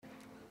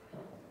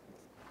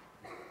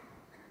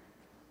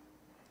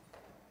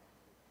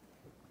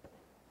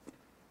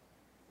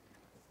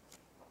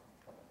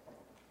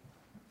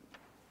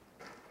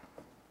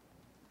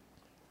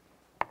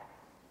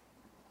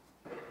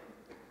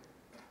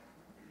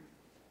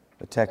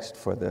The text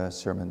for the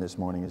sermon this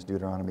morning is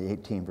Deuteronomy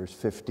 18, verse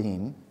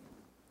 15.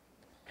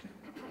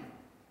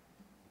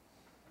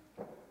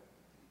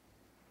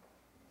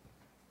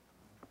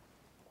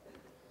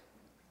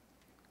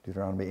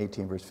 Deuteronomy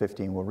 18, verse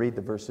 15. We'll read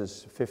the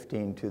verses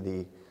 15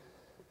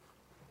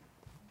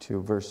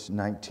 to verse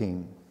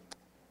 19.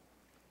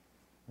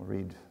 We'll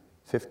read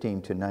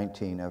 15 to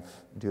 19 of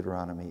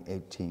Deuteronomy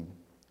 18.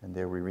 And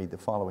there we read the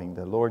following.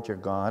 The Lord your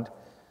God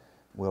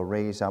will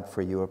raise up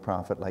for you a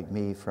prophet like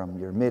me from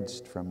your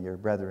midst, from your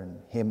brethren.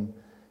 Him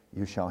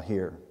you shall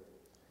hear.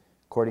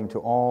 According to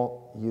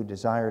all you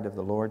desired of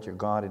the Lord your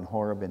God in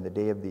Horeb in the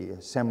day of the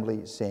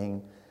assembly,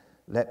 saying,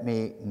 let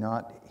me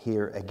not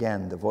hear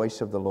again the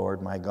voice of the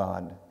Lord my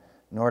God,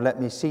 nor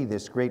let me see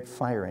this great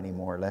fire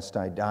anymore, lest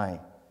I die.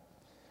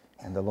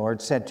 And the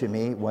Lord said to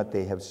me, what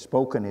they have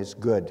spoken is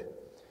good.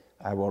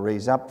 I will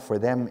raise up for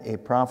them a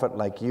prophet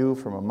like you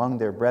from among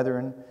their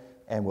brethren,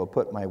 and will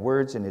put my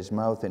words in his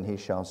mouth, and he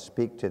shall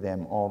speak to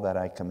them all that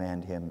I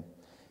command him.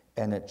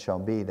 And it shall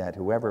be that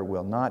whoever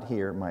will not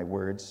hear my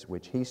words,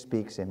 which he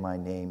speaks in my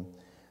name,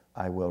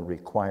 I will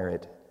require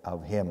it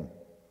of him.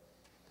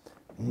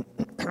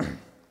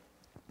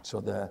 So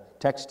the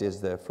text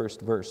is the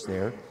first verse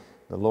there.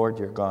 The Lord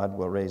your God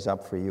will raise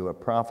up for you a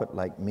prophet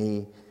like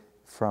me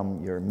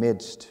from your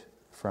midst,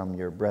 from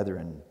your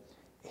brethren.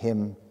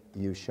 Him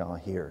you shall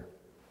hear.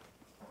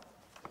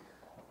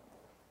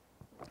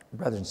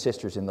 Brothers and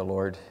sisters in the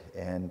Lord,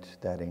 and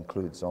that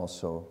includes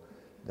also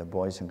the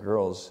boys and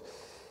girls,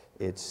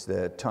 it's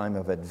the time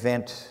of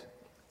Advent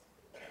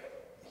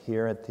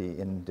here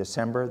in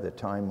December, the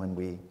time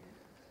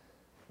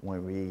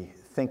when we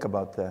think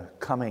about the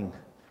coming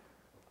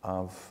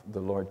of the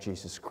Lord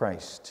Jesus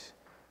Christ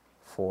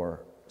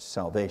for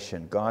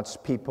salvation. God's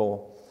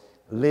people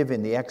live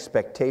in the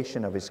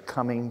expectation of his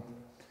coming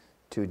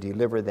to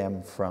deliver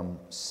them from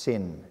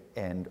sin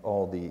and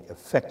all the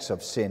effects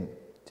of sin.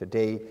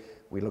 Today,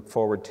 we look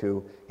forward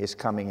to his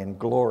coming in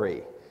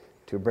glory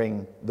to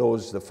bring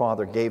those the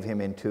Father gave him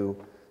into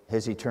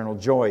his eternal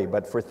joy.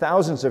 But for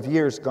thousands of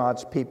years,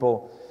 God's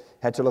people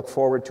had to look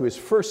forward to his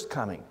first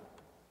coming.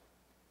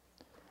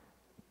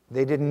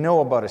 They didn't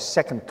know about a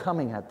second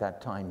coming at that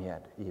time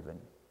yet, even.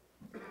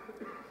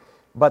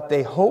 But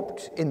they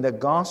hoped in the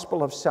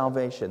gospel of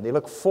salvation. They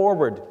looked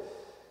forward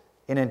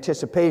in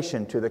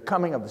anticipation to the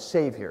coming of the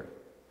Savior.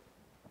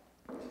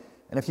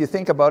 And if you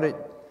think about it,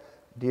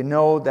 do you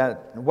know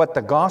that what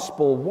the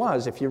gospel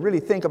was? If you really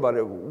think about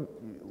it,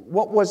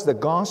 what was the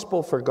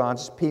gospel for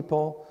God's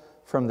people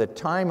from the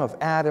time of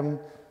Adam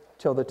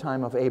till the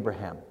time of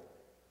Abraham?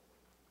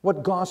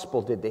 What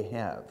gospel did they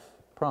have?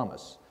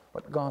 Promise.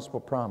 What gospel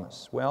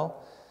promise?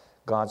 Well,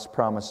 God's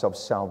promise of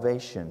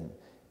salvation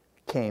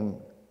came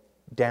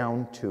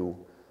down to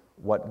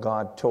what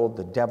God told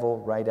the devil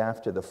right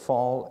after the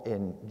fall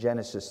in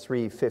Genesis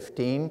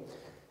 3:15,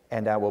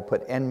 and I will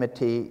put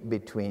enmity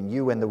between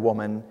you and the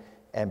woman,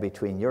 and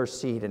between your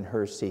seed and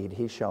her seed.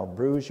 He shall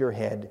bruise your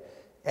head,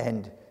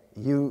 and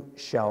you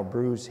shall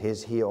bruise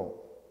his heel.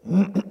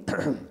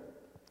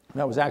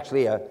 That was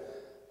actually a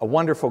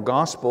wonderful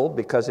gospel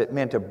because it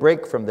meant a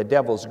break from the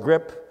devil's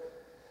grip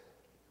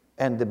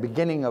and the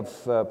beginning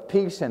of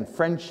peace and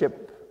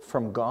friendship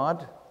from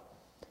God,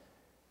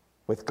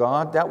 with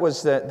God. That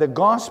was the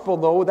gospel,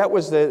 though. That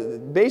was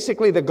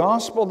basically the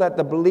gospel that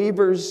the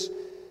believers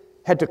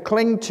had to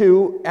cling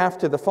to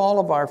after the fall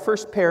of our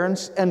first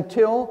parents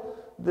until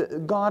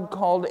God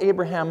called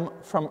Abraham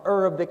from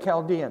Ur of the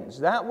Chaldeans.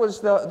 That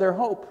was their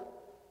hope.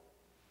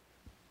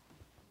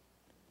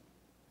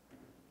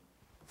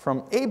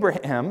 From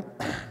Abraham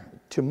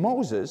to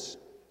Moses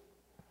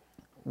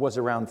was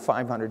around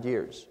 500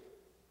 years.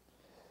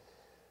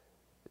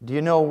 Do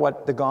you know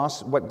what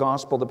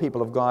gospel the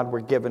people of God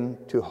were given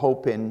to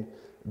hope in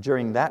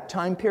during that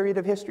time period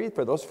of history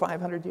for those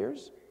 500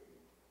 years?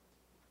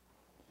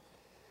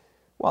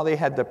 Well, they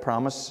had the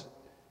promise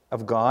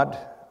of God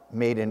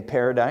made in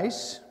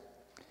paradise.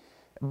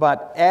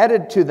 But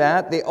added to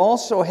that, they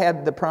also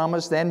had the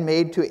promise then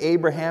made to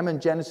Abraham in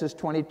Genesis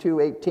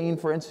 22:18,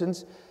 for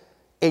instance,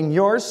 in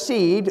your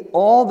seed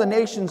all the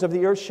nations of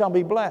the earth shall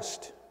be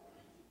blessed.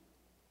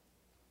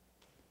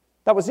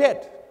 That was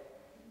it.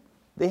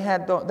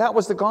 That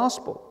was the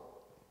gospel.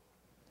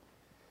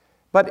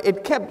 But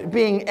it kept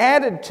being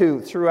added to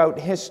throughout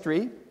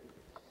history.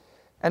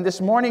 And this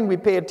morning we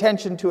pay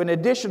attention to an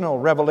additional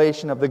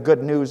revelation of the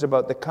good news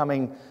about the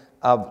coming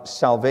of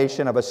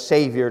salvation, of a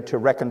Savior to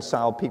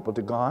reconcile people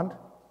to God.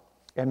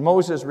 And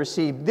Moses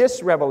received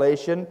this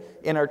revelation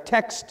in our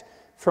text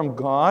from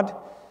God,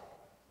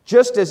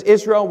 just as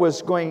Israel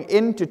was going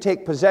in to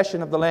take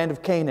possession of the land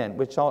of Canaan,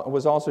 which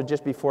was also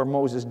just before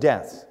Moses'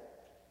 death.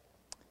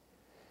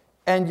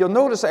 And you'll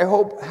notice, I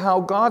hope, how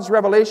God's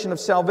revelation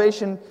of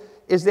salvation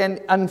is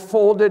then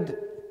unfolded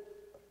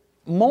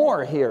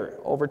more here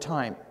over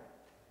time.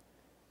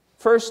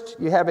 First,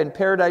 you have in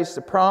paradise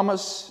the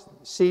promise,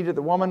 seed of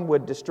the woman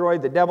would destroy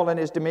the devil and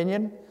his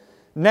dominion.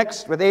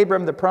 Next, with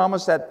Abram, the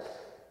promise that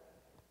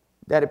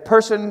a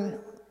person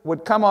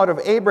would come out of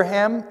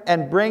Abraham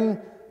and bring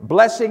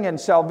blessing and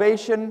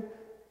salvation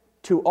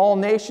to all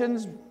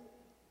nations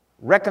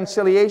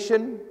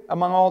reconciliation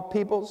among all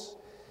peoples.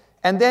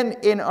 And then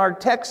in our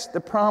text,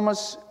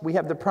 we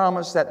have the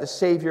promise that the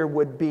Savior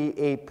would be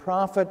a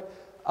prophet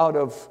out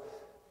of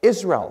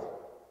Israel,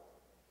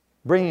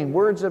 bringing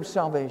words of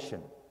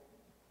salvation.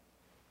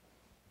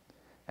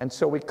 And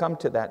so we come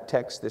to that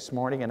text this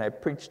morning, and I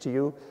preach to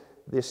you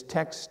this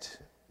text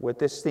with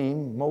this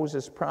theme: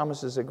 Moses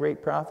promises a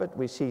great prophet.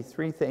 We see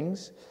three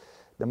things: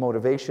 the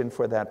motivation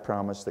for that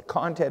promise, the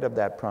content of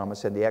that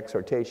promise, and the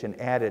exhortation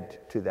added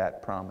to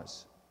that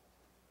promise.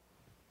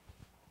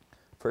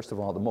 First of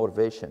all, the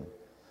motivation.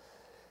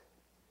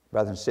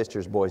 Brothers and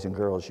sisters, boys and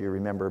girls, you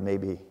remember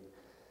maybe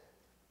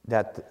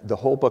that the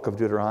whole book of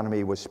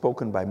Deuteronomy was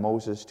spoken by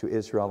Moses to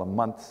Israel a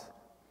month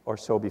or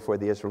so before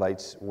the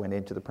Israelites went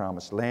into the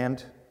promised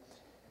land.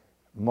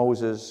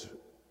 Moses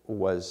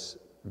was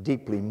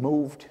deeply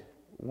moved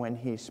when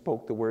he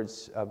spoke the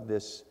words of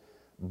this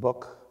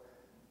book.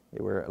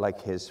 They were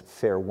like his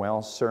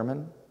farewell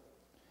sermon.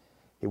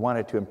 He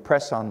wanted to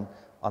impress on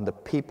the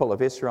people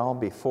of Israel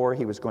before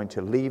he was going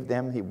to leave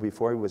them,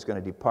 before he was going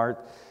to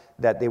depart,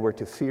 that they were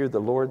to fear the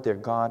Lord their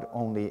God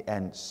only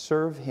and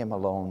serve him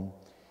alone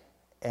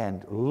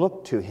and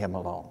look to him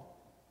alone.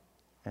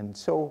 And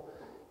so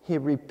he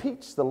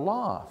repeats the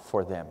law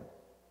for them.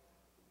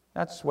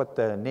 That's what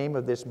the name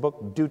of this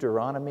book,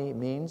 Deuteronomy,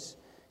 means.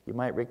 You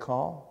might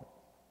recall.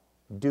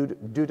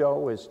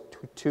 Deuto is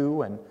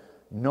two, and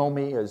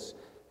nomi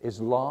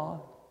is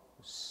law.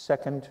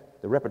 Second,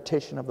 the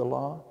repetition of the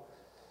law.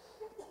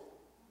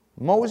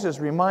 Moses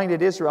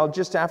reminded Israel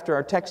just after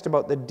our text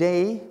about the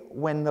day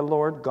when the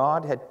Lord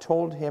God had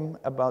told him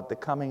about the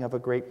coming of a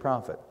great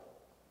prophet.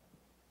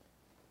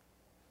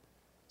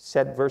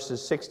 Said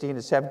verses 16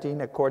 and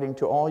 17, according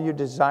to all you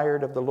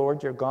desired of the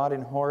Lord your God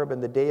in Horeb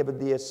in the day of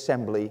the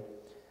assembly,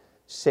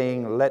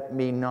 saying, let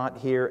me not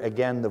hear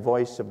again the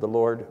voice of the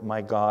Lord my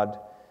God,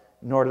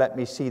 nor let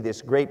me see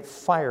this great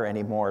fire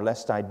anymore,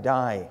 lest I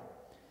die.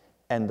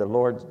 And the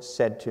Lord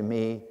said to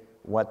me,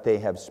 what they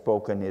have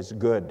spoken is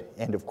good.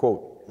 End of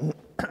quote.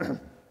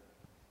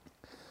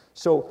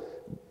 So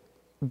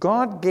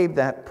God gave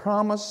that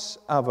promise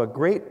of a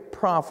great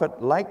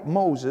prophet like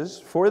Moses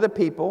for the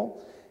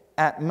people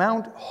at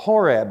Mount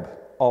Horeb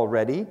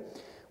already,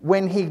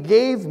 when he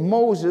gave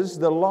Moses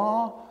the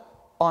law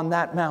on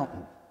that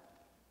mountain.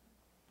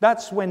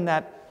 That's when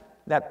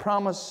that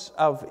promise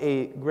of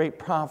a great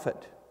prophet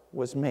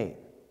was made.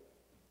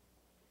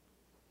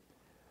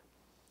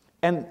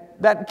 And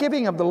that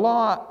giving of the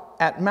law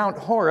at Mount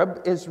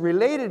Horeb is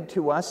related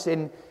to us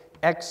in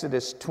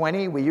Exodus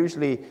 20.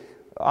 We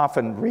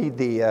often read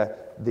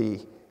the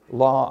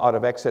law out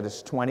of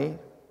Exodus 20.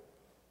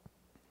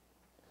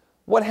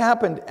 What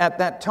happened at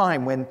that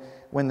time when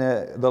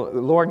the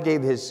Lord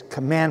gave his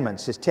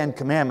commandments, his 10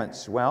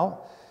 commandments?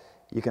 Well,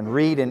 you can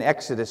read in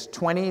Exodus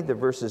 20, the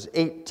verses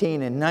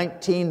 18 and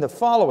 19, the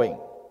following.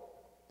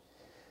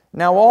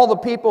 Now all the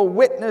people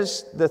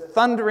witnessed the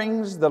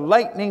thunderings, the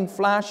lightning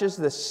flashes,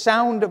 the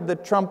sound of the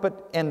trumpet,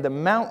 and the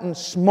mountain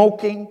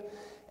smoking.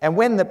 And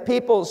when the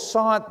people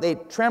saw it, they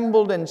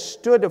trembled and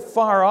stood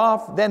afar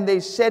off. Then they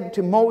said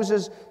to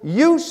Moses,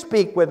 you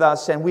speak with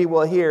us, and we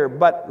will hear.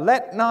 But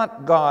let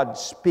not God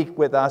speak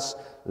with us,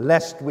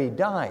 lest we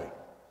die.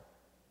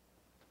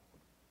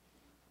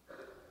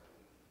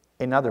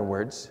 In other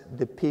words,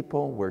 the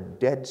people were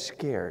dead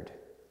scared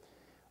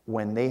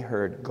when they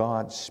heard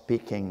God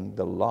speaking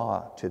the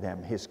law to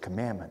them, his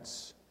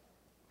commandments.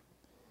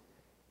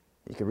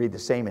 You can read the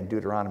same in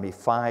Deuteronomy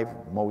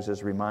 5.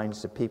 Moses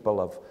reminds the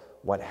people of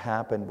what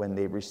happened when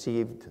they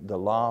received the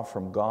law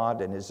from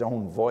God in his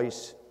own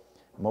voice.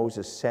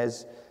 Moses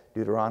says,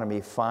 Deuteronomy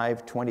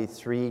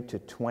 5:23 to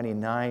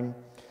 29,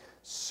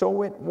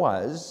 so it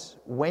was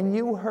when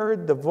you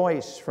heard the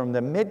voice from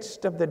the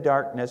midst of the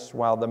darkness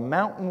while the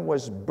mountain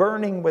was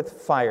burning with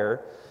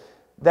fire,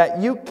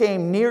 that you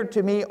came near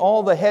to me,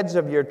 all the heads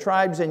of your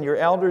tribes and your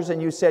elders,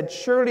 and you said,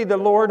 surely the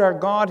Lord our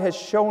God has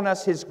shown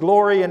us his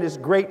glory and his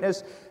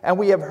greatness, and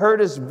we have heard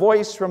his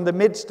voice from the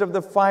midst of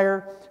the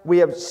fire. We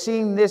have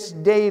seen this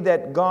day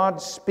that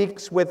God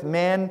speaks with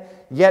man,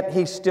 yet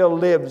he still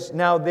lives.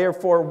 Now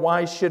therefore,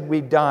 why should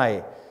we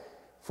die?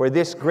 For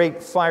this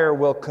great fire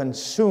will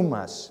consume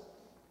us.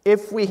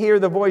 If we hear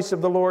the voice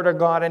of the Lord our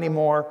God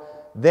anymore,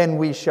 then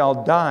we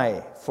shall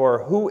die. For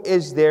who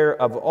is there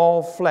of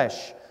all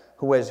flesh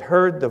who has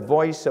heard the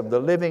voice of the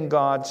living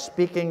God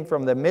speaking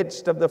from the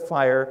midst of the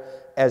fire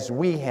as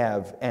we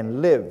have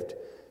and lived?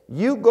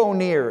 You go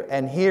near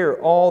and hear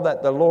all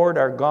that the Lord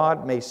our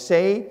God may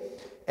say,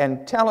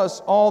 and tell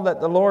us all that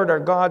the Lord our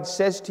God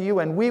says to you,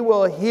 and we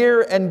will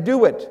hear and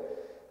do it.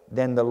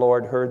 Then the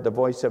Lord heard the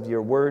voice of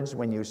your words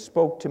when you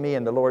spoke to me,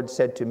 and the Lord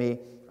said to me,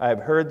 I have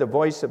heard the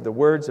voice of the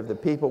words of the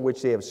people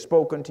which they have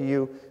spoken to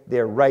you. They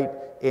are right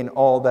in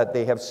all that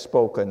they have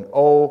spoken.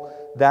 Oh,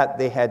 that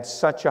they had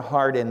such a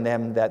heart in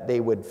them that they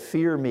would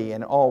fear me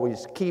and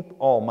always keep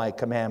all my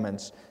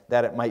commandments,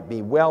 that it might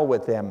be well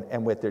with them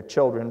and with their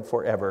children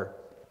forever.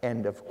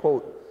 End of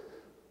quote.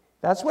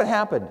 That's what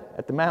happened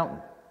at the mountain.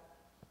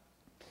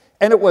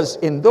 And it was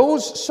in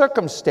those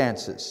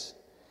circumstances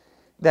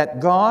that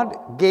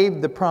God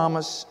gave the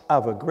promise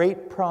of a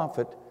great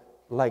prophet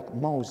like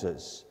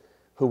Moses,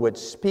 who would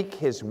speak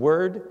his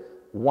word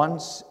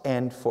once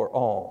and for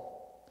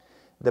all.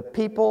 The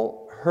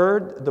people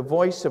heard the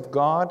voice of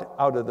God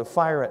out of the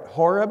fire at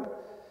Horeb,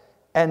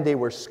 and they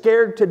were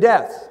scared to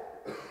death.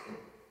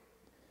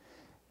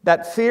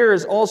 That fear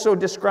is also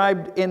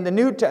described in the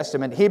New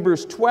Testament,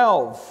 Hebrews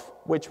 12,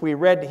 which we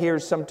read here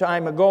some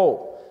time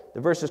ago,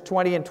 the verses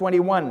 20 and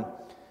 21.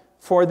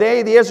 For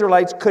they, the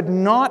Israelites, could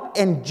not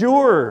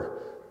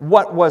endure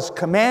what was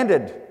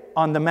commanded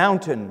on the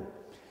mountain.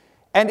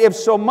 And if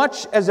so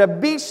much as a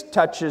beast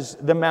touches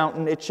the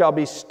mountain, it shall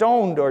be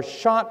stoned or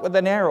shot with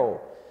an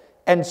arrow.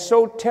 And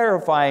so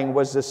terrifying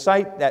was the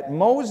sight that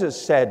Moses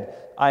said,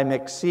 I'm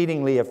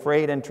exceedingly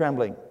afraid and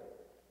trembling.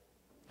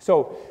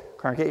 So,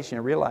 congregation,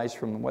 you realize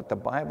from what the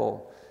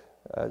Bible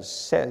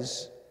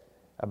says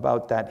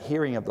about that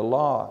hearing of the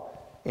law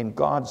in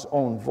God's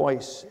own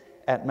voice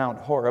at Mount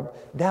Horeb,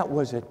 that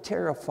was a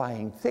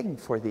terrifying thing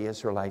for the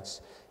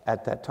Israelites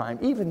at that time.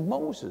 Even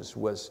Moses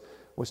was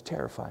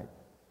terrified.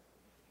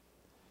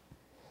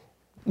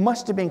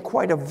 Must have been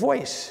quite a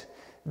voice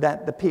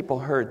that the people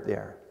heard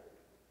there.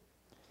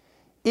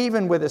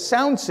 Even with a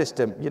sound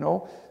system,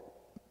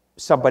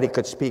 somebody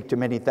could speak to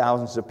many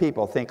thousands of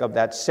people. Think of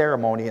that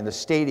ceremony in the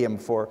stadium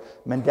for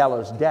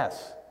Mandela's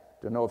death.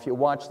 Don't know if you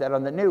watched that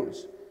on the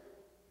news.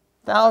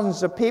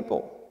 Thousands of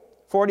people,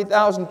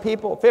 40,000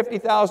 people,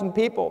 50,000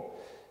 people.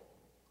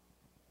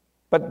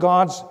 But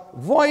God's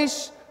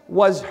voice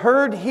was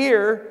heard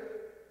here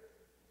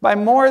by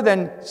more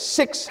than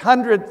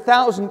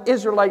 600,000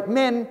 Israelite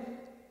men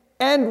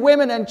and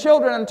women and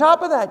children on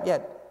top of that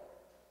yet.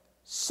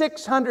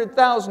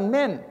 600,000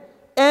 men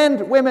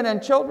and women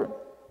and children.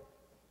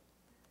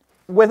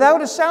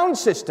 Without a sound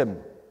system.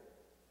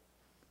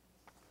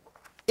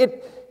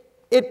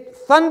 It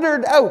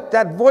thundered out,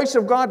 that voice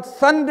of God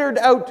thundered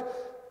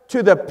out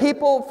to the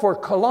people for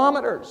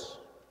kilometers.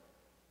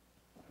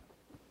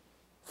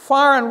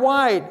 Far and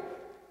wide,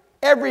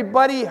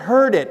 everybody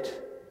heard it.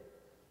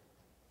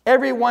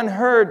 Everyone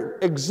heard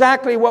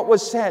exactly what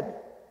was said.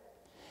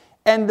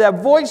 And the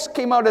voice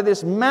came out of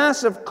this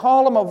massive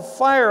column of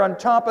fire on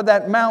top of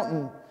that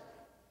mountain.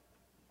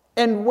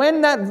 And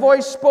when that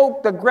voice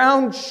spoke, the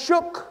ground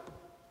shook,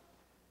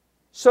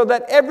 so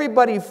that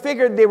everybody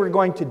figured they were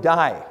going to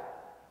die.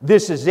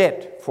 This is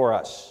it for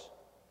us.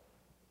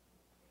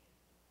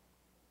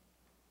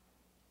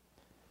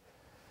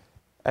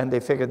 And they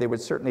figured they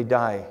would certainly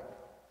die.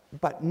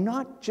 But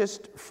not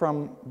just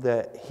from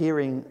the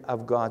hearing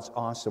of God's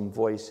awesome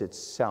voice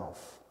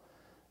itself,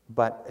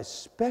 but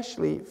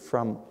especially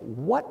from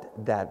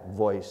what that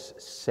voice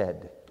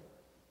said.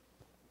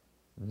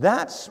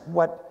 That's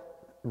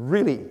what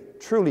really,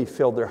 truly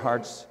filled their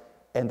hearts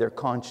and their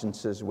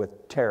consciences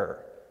with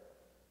terror.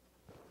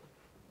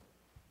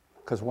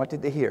 Because what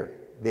did they hear?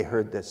 They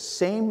heard the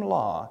same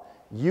law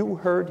you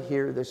heard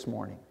here this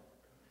morning.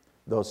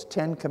 Those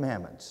 10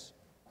 commandments.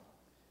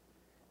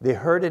 They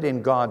heard it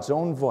in God's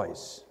own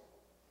voice.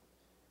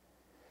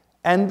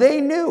 And they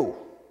knew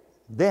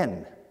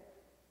then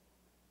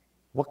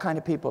what kind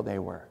of people they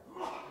were.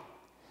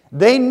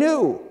 They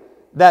knew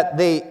that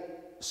they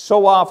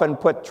so often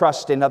put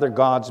trust in other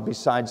gods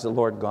besides the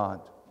Lord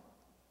God.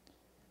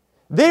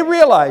 They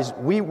realized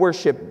we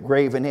worship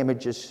graven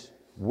images,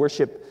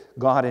 worship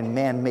God in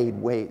man-made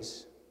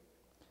ways.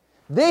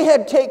 They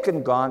had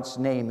taken God's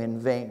name in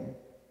vain.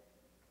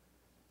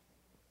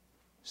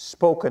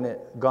 Spoken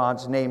it,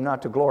 God's name,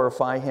 not to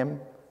glorify Him,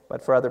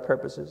 but for other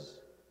purposes.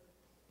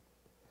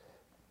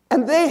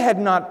 And they had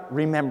not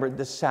remembered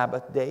the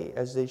Sabbath day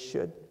as they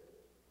should.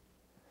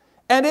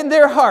 And in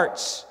their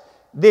hearts,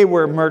 they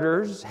were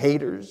murderers,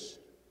 haters.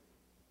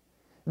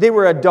 They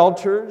were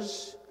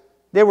adulterers.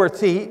 They were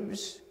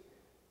thieves.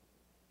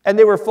 And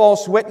they were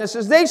false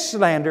witnesses. They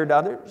slandered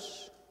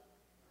others.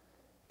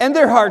 And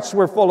their hearts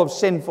were full of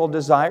sinful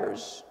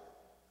desires.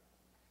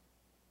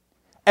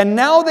 And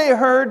now they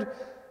heard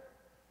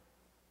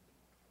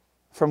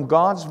from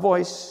God's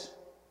voice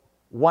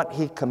what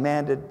He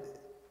commanded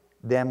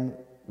them,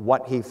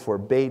 what He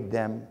forbade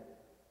them,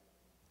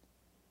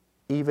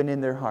 even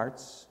in their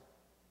hearts.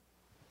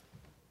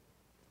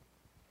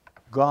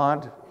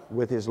 God,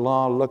 with His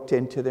law, looked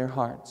into their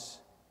hearts.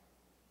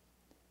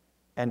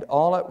 And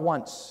all at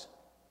once,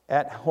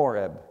 at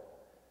Horeb,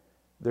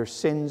 their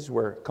sins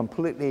were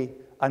completely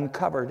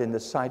uncovered in the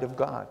sight of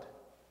God.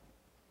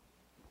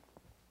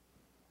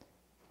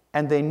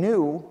 And they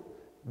knew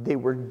they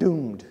were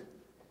doomed.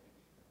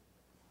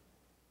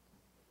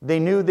 They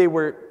knew they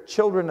were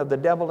children of the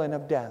devil and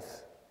of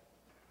death.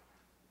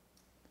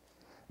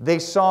 They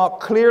saw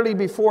clearly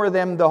before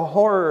them the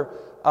horror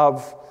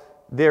of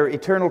their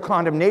eternal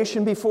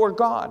condemnation before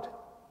God.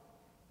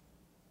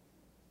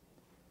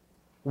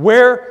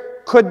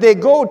 Where could they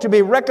go to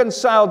be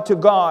reconciled to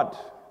God?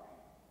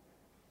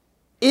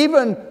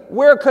 Even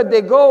where could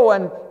they go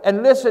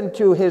and listen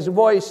to His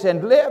voice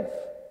and live?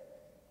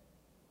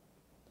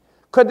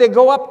 Could they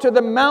go up to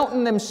the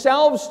mountain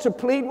themselves to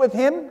plead with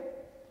Him?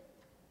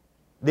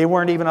 They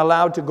weren't even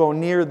allowed to go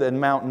near the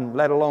mountain,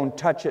 let alone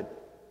touch it.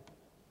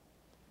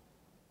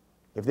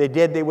 If they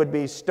did, they would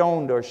be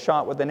stoned or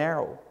shot with an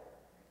arrow.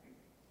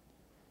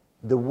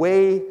 The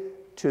way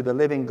to the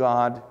living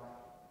God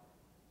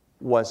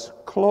was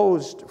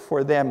closed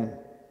for them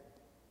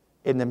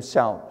in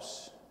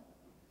themselves.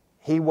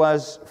 He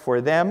was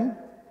for them,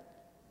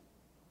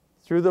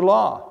 through the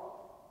law,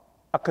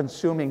 a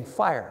consuming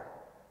fire.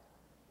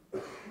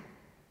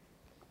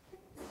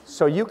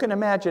 So you can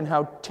imagine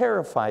how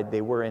terrified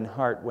they were in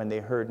heart when they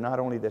heard not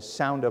only the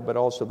sound of, but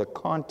also the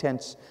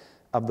contents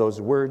of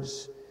those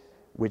words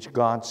which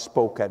God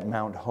spoke at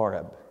Mount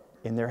Horeb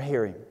in their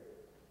hearing.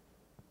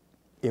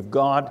 If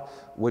God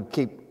would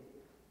keep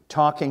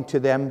talking to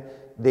them,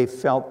 they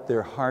felt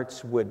their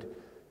hearts would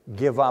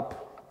give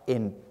up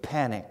in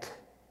panic.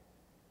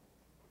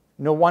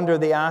 No wonder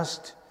they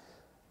asked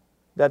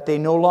that they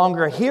no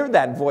longer hear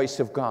that voice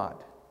of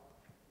God,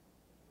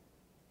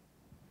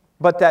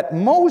 but that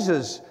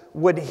Moses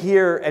would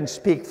hear and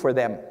speak for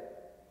them.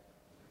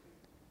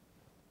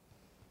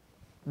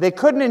 They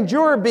couldn't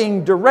endure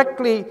being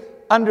directly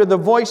under the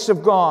voice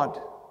of God.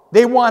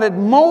 They wanted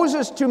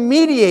Moses to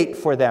mediate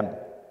for them.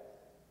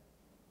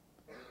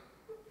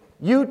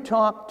 You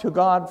talk to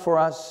God for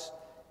us,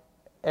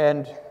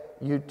 and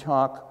you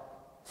talk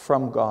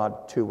from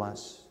God to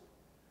us.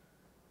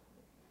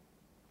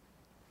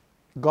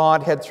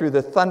 God had, through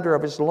the thunder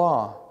of His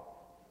law,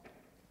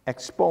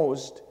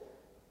 exposed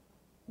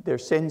their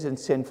sins and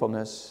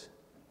sinfulness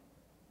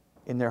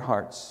in their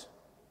hearts.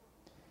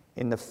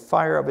 In the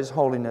fire of His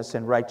holiness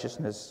and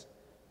righteousness,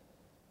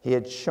 He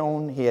had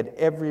shown He had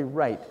every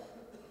right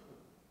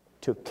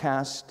to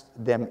cast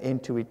them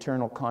into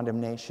eternal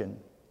condemnation.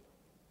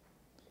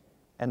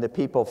 And the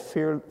people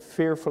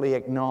fearfully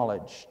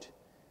acknowledged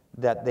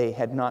that they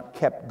had not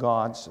kept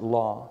God's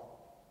law,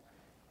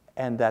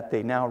 and that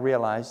they now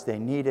realized they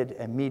needed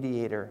a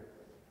mediator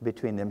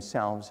between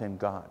themselves and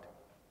God.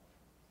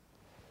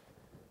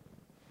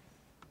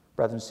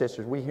 Brothers and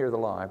sisters, we hear the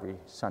law every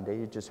Sunday.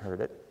 You just heard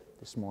it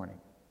this morning.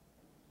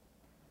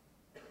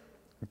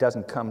 It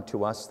doesn't come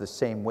to us the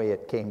same way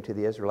it came to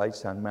the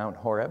Israelites on Mount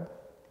Horeb,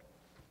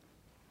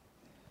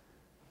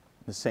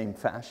 the same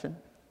fashion.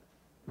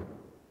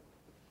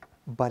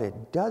 But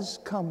it does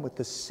come with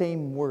the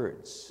same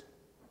words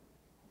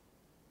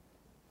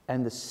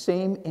and the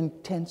same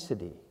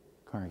intensity,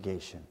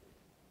 congregation.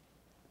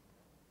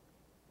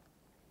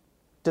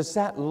 Does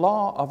that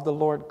law of the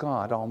Lord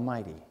God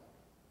Almighty,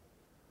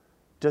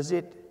 does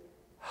it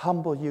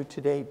humble you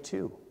today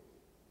too?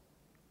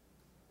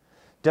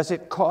 Does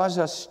it cause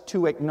us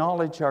to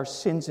acknowledge our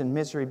sins and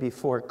misery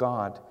before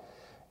God?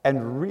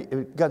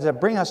 And does it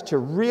bring us to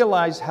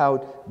realize how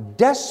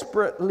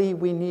desperately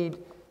we need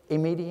a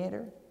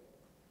mediator?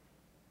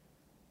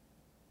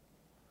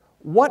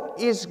 What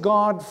is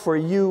God for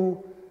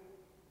you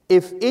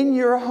if in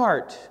your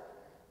heart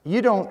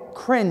you don't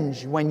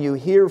cringe when you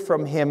hear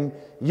from Him,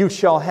 "You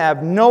shall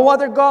have no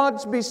other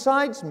gods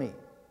besides me.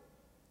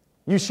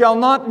 You shall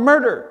not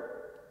murder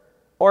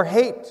or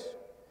hate.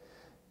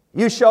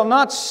 You shall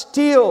not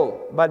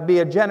steal, but be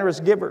a generous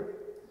giver.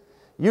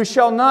 You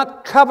shall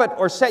not covet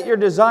or set your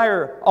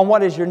desire on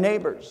what is your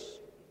neighbor's."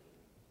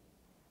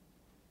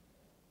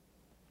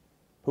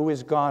 Who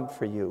is God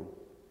for you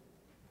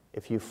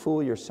if you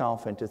fool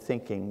yourself into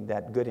thinking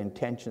that good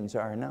intentions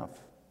are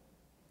enough?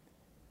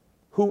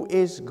 Who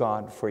is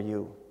God for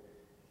you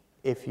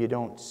if you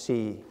don't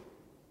see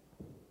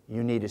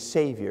you need a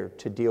Savior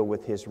to deal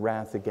with His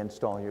wrath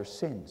against all your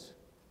sins?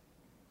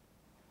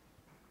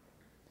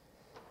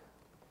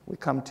 We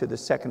come to the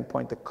second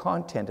point, the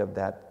content of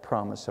that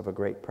promise of a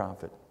great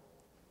prophet.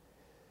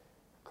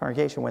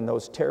 Congregation, when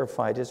those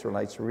terrified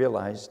Israelites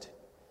realized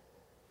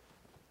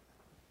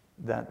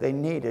that they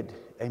needed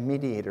a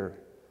mediator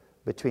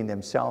between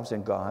themselves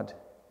and God,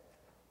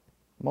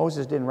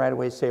 Moses didn't right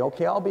away say,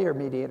 "Okay, I'll be your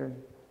mediator."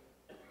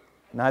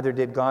 Neither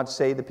did God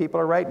say, "The people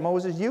are right,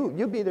 Moses,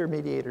 you be their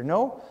mediator."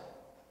 No.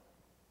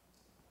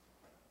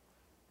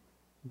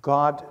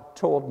 God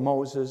told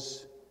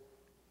Moses,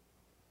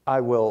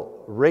 "I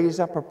will raise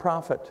up a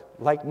prophet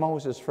like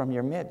Moses from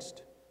your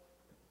midst."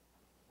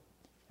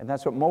 And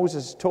that's what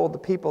Moses told the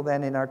people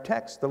then in our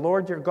text. "The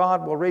Lord your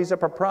God will raise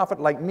up a prophet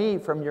like me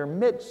from your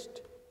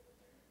midst."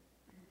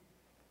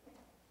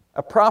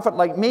 A prophet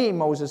like me,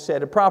 Moses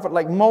said, a prophet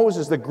like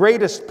Moses, the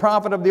greatest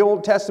prophet of the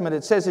Old Testament.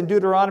 It says in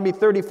Deuteronomy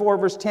 34,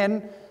 verse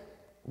 10,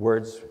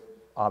 words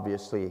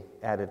obviously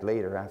added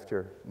later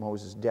after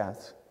Moses'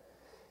 death.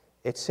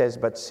 It says,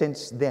 "But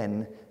since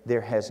then there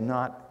has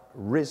not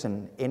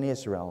risen in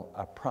Israel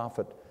a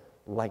prophet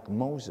like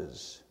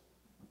Moses,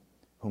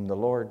 whom the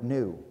Lord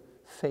knew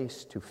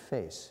face to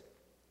face."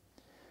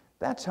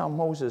 That's how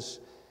Moses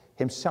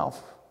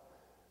himself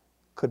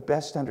could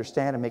best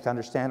understand and make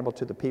understandable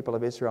to the people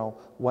of Israel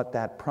what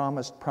that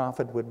promised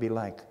prophet would be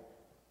like.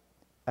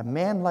 A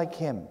man like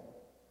him,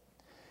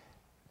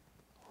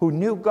 who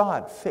knew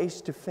God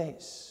face to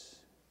face.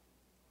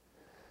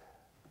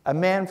 A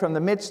man from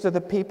the midst of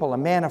the people, a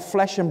man of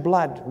flesh and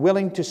blood,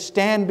 willing to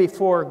stand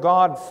before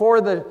God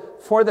for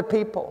the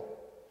people.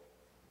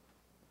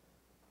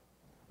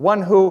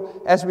 One who,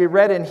 as we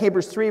read in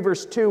Hebrews 3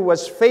 verse 2,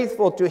 was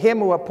faithful to him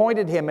who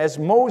appointed him, as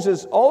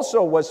Moses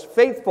also was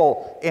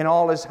faithful in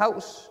all his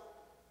house.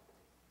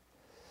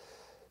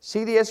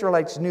 See, the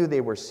Israelites knew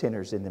they were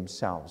sinners in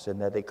themselves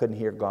and that they couldn't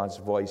hear God's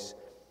voice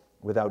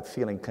without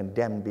feeling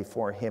condemned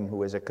before him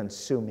who is a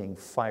consuming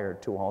fire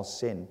to all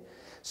sin.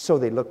 So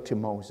they looked to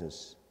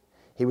Moses.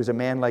 He was a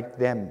man like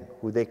them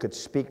who they could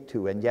speak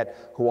to, and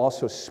yet who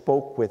also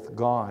spoke with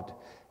God,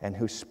 and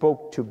who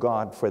spoke to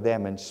God for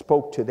them and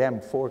spoke to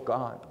them for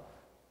God.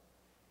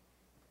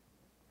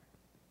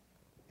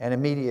 And a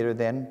mediator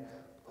then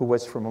who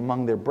was from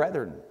among their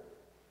brethren.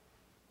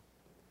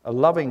 A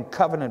loving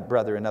covenant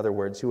brother, in other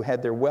words, who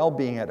had their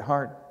well-being at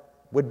heart,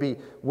 would be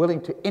willing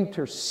to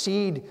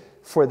intercede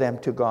for them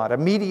to God. A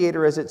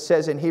mediator, as it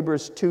says in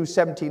Hebrews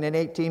 2:17 and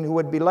 18, who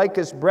would be like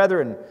his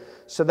brethren,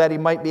 so that he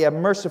might be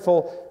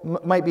merciful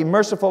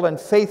and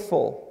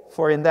faithful.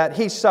 For in that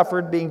he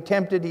suffered, being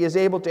tempted, he is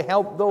able to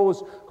help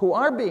those who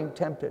are being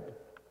tempted.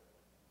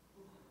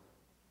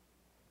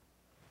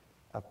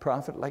 A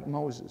prophet like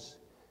Moses.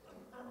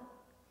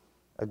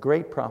 A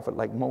great prophet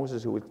like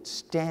Moses who would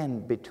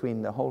stand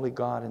between the holy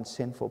God and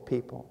sinful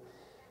people.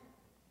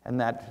 And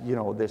that,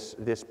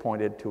 this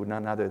pointed to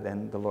none other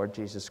than the Lord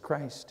Jesus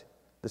Christ,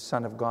 the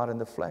Son of God in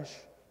the flesh.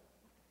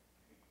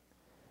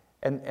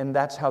 And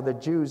that's how the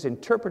Jews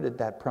interpreted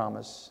that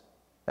promise.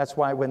 That's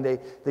why when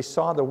they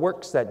saw the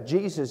works that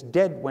Jesus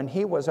did when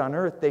he was on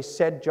earth, they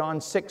said, John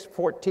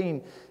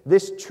 6:14,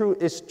 this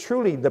is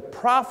truly the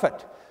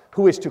prophet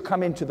who is to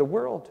come into the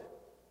world.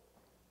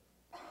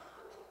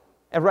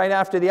 And right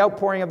after the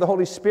outpouring of the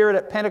Holy Spirit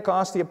at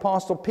Pentecost, the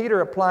Apostle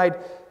Peter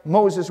applied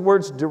Moses'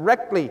 words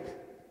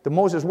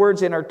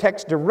in our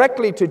text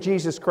directly to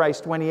Jesus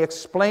Christ when he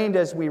explained,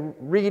 as we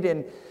read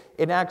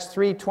in Acts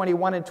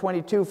 3:21 and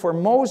 22, for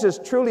Moses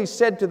truly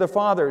said to the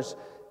fathers,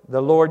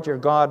 the Lord your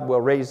God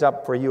will raise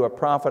up for you a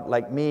prophet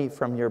like me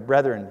from your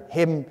brethren.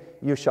 Him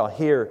you shall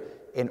hear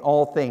in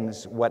all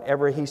things,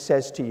 whatever he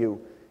says to you.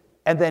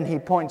 And then he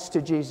points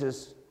to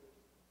Jesus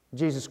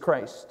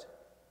Christ.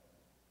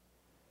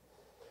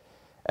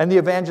 And the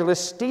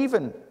evangelist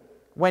Stephen,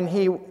 when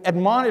he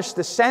admonished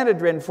the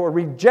Sanhedrin for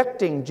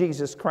rejecting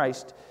Jesus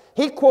Christ,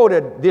 he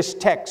quoted this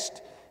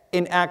text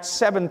in Acts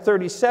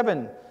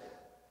 7:37.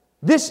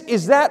 This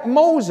is that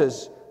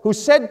Moses who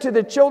said to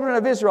the children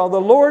of Israel, the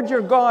Lord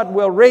your God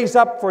will raise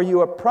up for you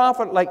a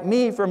prophet like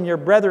me from your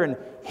brethren.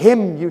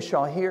 Him you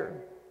shall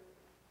hear.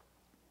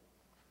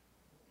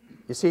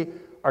 You see,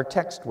 our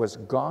text was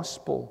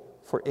gospel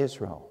for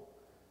Israel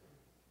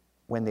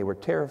when they were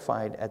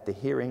terrified at the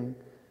hearing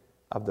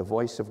of the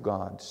voice of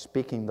God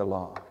speaking the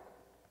law,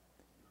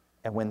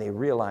 and when they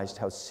realized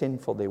how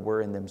sinful they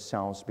were in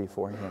themselves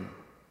before him.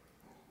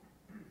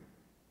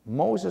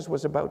 Moses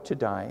was about to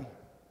die,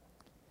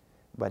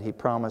 but he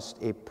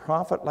promised a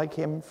prophet like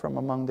him from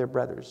among their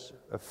brothers,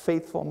 a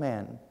faithful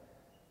man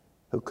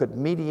who could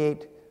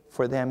mediate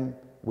for them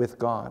with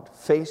God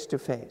face to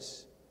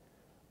face,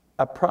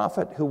 a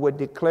prophet who would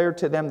declare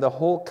to them the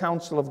whole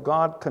counsel of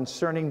God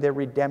concerning their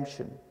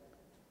redemption,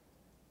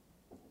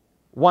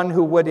 one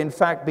who would in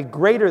fact be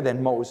greater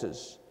than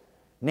Moses,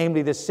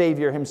 namely the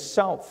Savior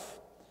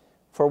himself.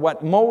 For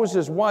what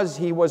Moses was,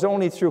 he was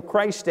only through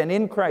Christ and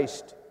in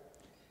Christ.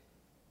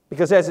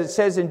 Because as it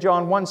says in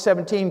John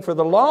 1:17, for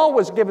the law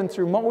was given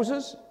through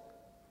Moses,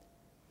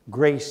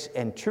 grace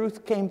and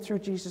truth came through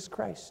Jesus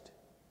Christ.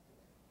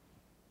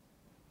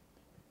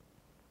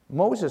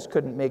 Moses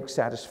couldn't make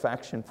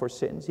satisfaction for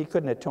sins. He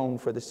couldn't atone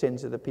for the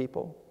sins of the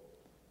people.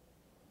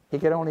 He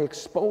could only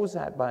expose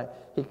that by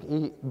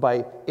being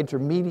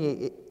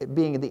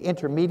the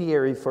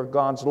intermediary for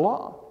God's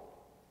law.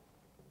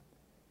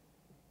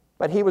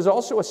 But he was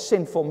also a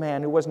sinful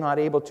man who was not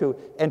able to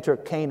enter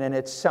Canaan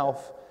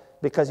itself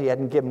because he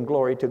hadn't given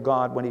glory to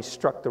God when he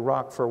struck the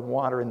rock for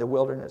water in the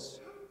wilderness.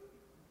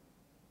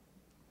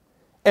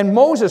 And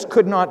Moses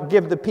could not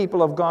give the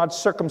people of God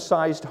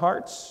circumcised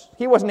hearts.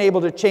 He wasn't able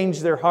to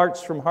change their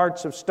hearts from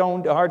hearts of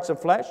stone to hearts of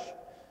flesh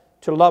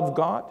to love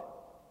God.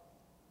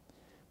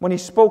 When he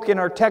spoke in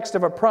our text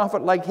of a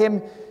prophet like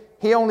him,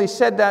 he only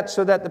said that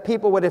so that the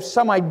people would have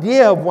some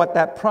idea of what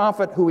that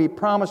prophet who he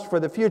promised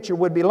for the future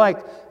would be like.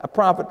 A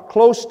prophet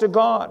close to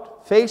God,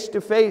 face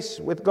to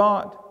face with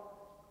God.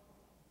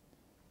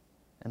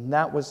 And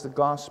that was the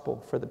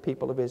gospel for the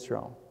people of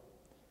Israel.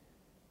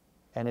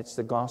 And it's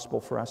the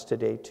gospel for us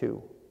today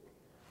too.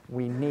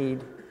 We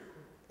need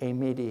a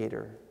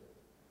mediator.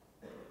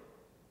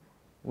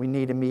 We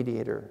need a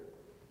mediator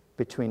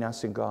between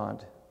us and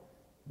God.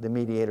 The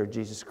mediator,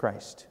 Jesus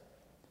Christ.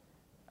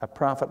 A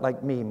prophet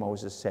like me,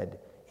 Moses said,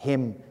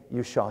 him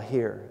you shall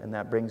hear. And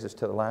that brings us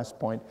to the last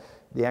point,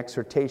 the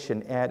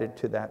exhortation added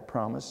to that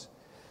promise.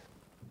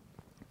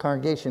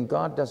 Congregation,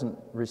 God doesn't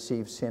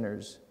receive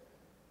sinners,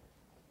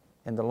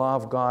 and the law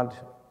of God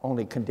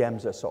only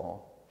condemns us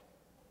all.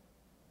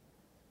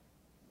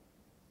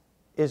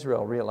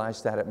 Israel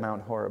realized that at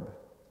Mount Horeb.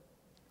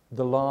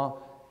 The law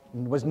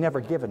was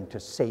never given to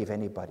save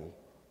anybody.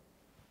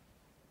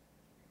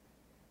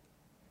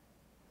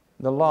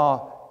 The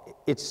law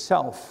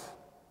itself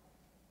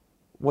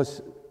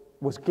was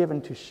was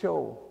given to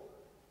show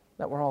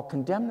that we're all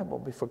condemnable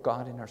before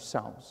God in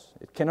ourselves.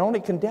 It can only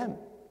condemn.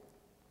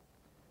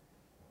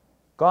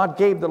 God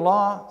gave the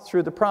law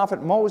through the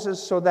prophet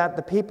Moses so that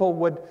the people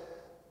would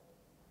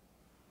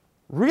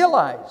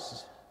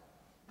realize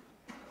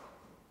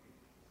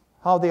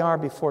how they are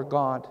before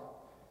God,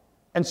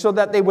 and so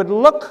that they would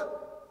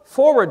look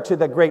forward to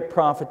the great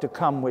prophet to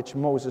come, which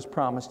Moses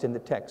promised in the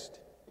text.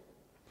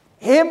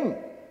 Him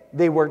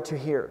they were to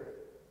hear.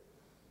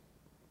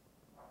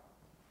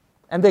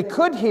 And they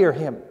could hear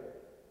him.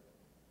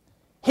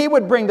 He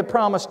would bring the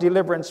promised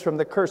deliverance from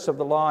the curse of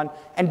the law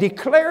and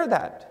declare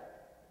that.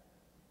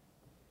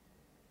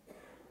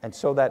 And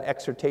so that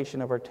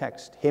exhortation of our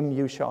text, him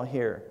you shall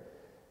hear,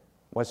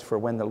 was for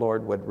when the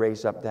Lord would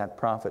raise up that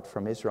prophet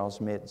from Israel's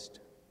midst.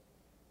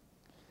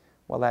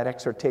 Well, that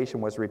exhortation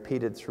was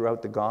repeated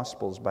throughout the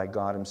Gospels by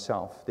God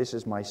himself. This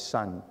is my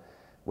Son,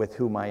 with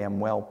whom I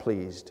am well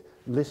pleased.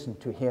 Listen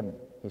to him,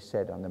 he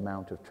said on the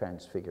Mount of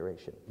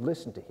Transfiguration.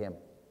 Listen to him.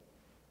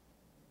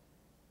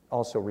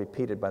 Also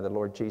repeated by the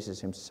Lord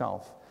Jesus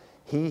himself.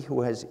 He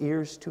who has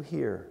ears to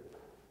hear,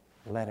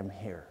 let him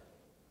hear.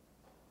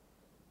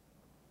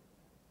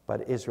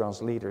 But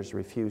Israel's leaders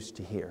refused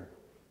to hear.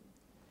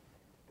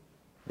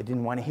 They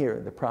didn't want to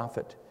hear the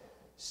prophet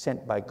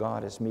sent by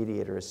God as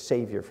mediator, as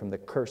Savior from the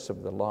curse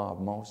of the law of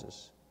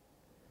Moses.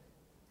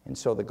 And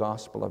so the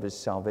gospel of his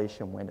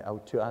salvation went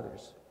out to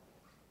others.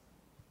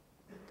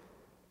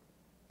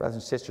 Brothers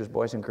and sisters,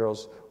 boys and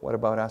girls, what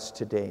about us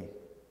today,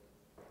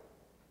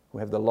 who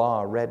have the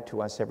law read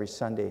to us every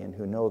Sunday and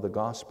who know the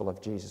gospel of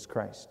Jesus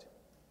Christ?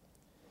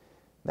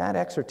 That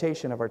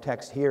exhortation of our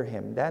text, hear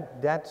him,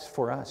 that's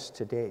for us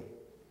today.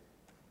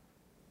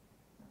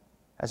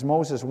 As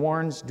Moses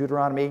warns,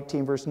 Deuteronomy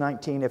 18, verse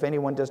 19, if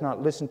anyone does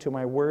not listen to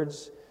my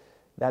words,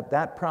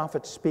 that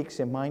prophet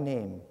speaks in my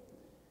name,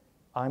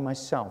 I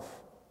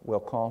myself will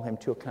call him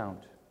to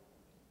account.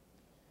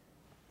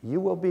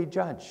 You will be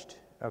judged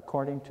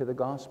according to the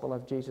gospel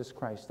of Jesus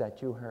Christ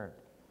that you heard.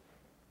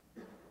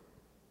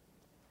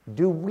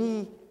 Do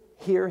we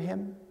hear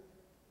him?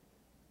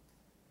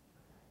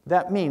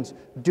 That means,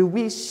 do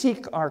we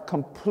seek our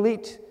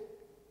complete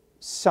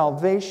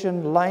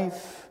salvation,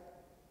 life,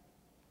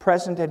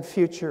 present and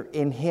future,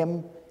 in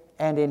him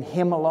and in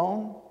him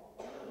alone?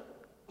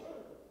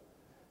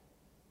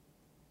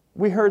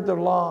 We heard the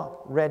law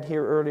read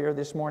here earlier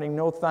this morning,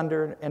 no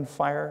thunder and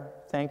fire,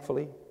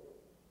 thankfully.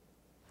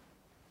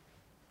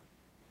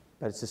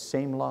 But it's the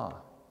same law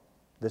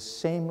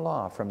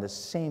from the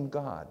same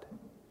God.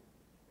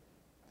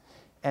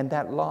 And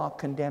that law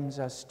condemns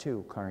us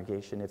too,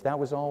 congregation. If that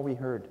was all we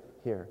heard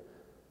here,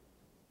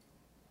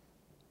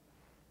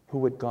 who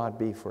would God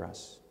be for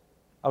us?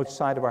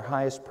 Outside of our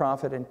highest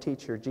prophet and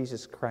teacher,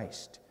 Jesus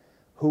Christ,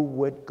 who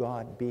would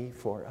God be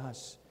for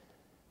us?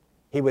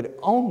 He would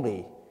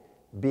only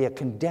be a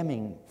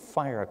condemning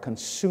fire, a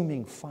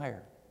consuming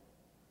fire.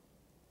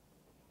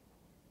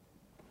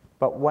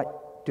 But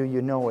what do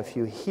you know if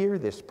you hear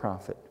this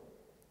prophet?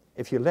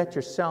 If you let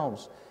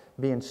yourselves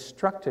be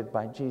instructed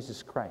by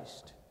Jesus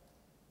Christ?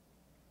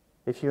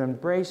 If you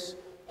embrace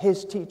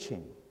his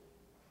teaching?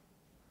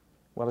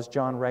 Well, as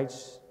John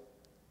writes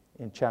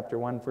in chapter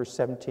 1, verse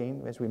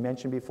 17, as we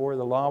mentioned before,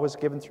 the law was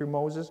given through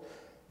Moses.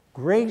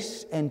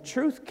 Grace and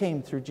truth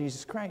came through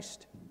Jesus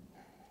Christ.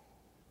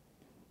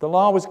 The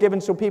law was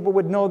given so people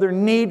would know their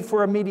need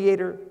for a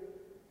mediator.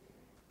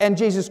 And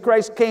Jesus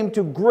Christ came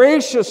to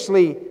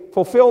graciously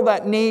fulfill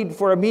that need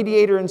for a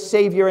mediator and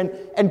Savior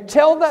and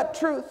tell that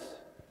truth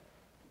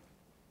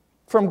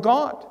from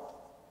God.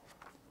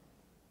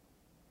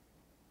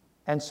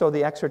 And so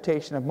the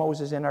exhortation of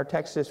Moses in our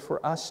text is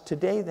for us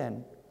today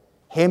then.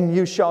 Him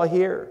you shall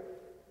hear.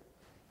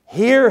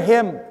 Hear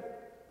him.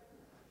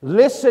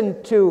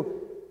 Listen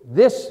to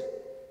this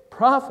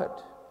prophet.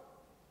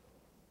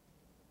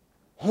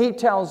 He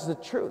tells the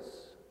truth.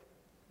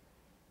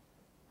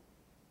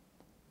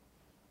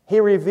 He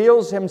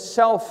reveals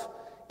himself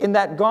in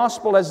that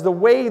gospel as the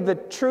way, the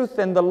truth,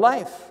 and the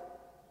life.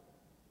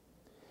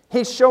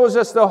 He shows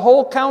us the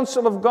whole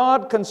counsel of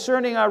God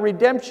concerning our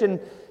redemption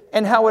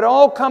and how it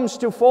all comes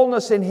to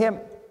fullness in him.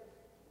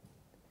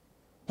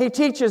 He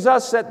teaches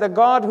us that the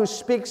God who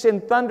speaks in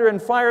thunder and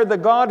fire, the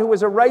God who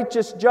is a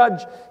righteous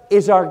judge,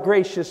 is our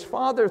gracious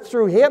Father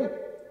through him.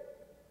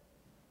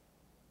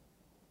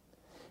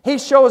 He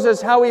shows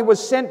us how he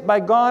was sent by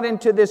God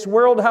into this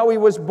world, how he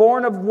was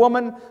born of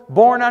woman,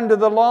 born under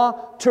the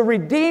law, to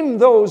redeem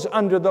those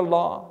under the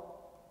law.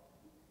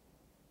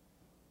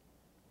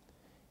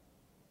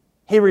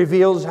 He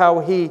reveals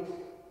how he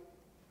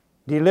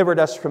delivered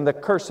us from the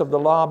curse of the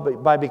law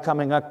by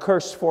becoming a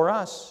curse for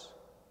us,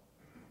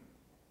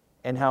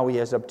 and how he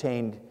has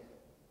obtained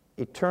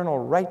eternal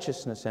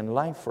righteousness and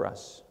life for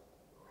us,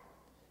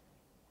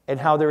 and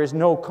how there is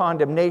no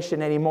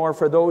condemnation anymore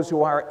for those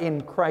who are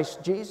in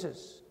Christ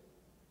Jesus.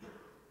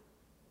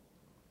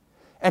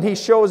 And he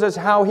shows us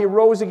how he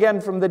rose again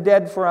from the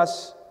dead for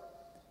us,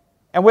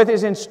 and with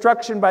his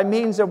instruction by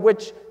means of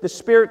which the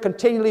Spirit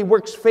continually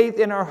works faith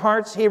in our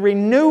hearts, he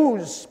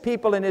renews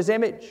people in his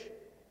image.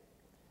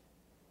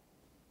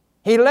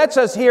 He lets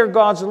us hear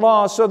God's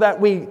law so that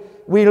we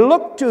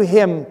look to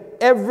Him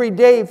every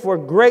day for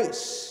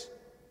grace,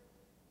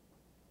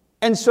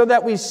 and so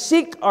that we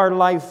seek our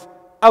life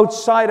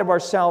outside of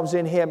ourselves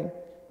in Him,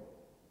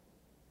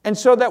 and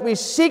so that we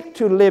seek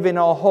to live in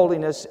all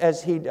holiness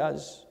as He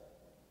does.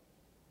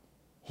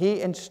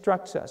 He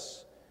instructs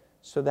us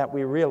so that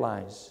we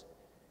realize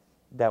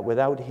that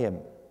without Him,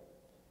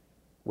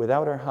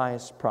 without our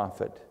highest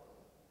prophet,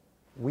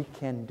 we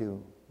can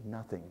do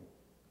nothing,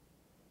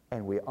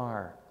 and we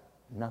are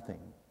nothing.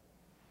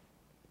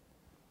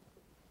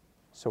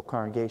 So,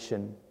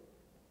 congregation,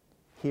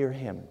 hear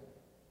Him.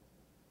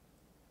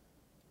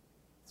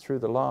 Through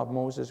the law of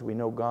Moses, we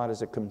know God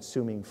is a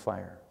consuming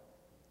fire.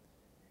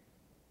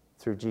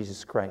 Through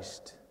Jesus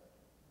Christ,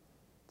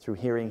 through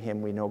hearing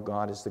Him, we know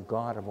God is the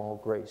God of all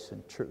grace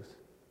and truth.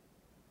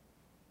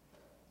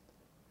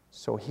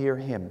 So hear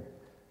Him,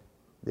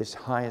 this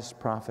highest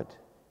prophet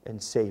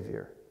and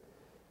Savior.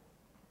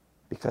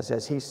 Because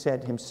as He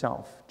said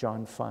Himself,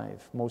 John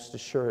 5, most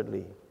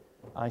assuredly,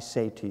 I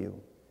say to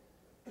you,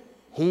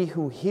 he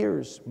who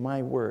hears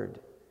my word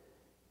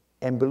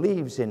and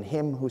believes in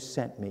Him who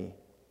sent me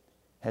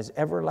has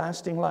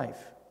everlasting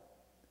life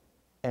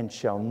and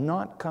shall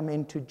not come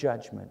into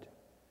judgment,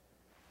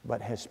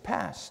 but has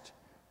passed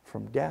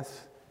from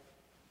death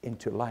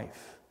into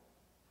life.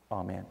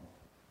 Amen.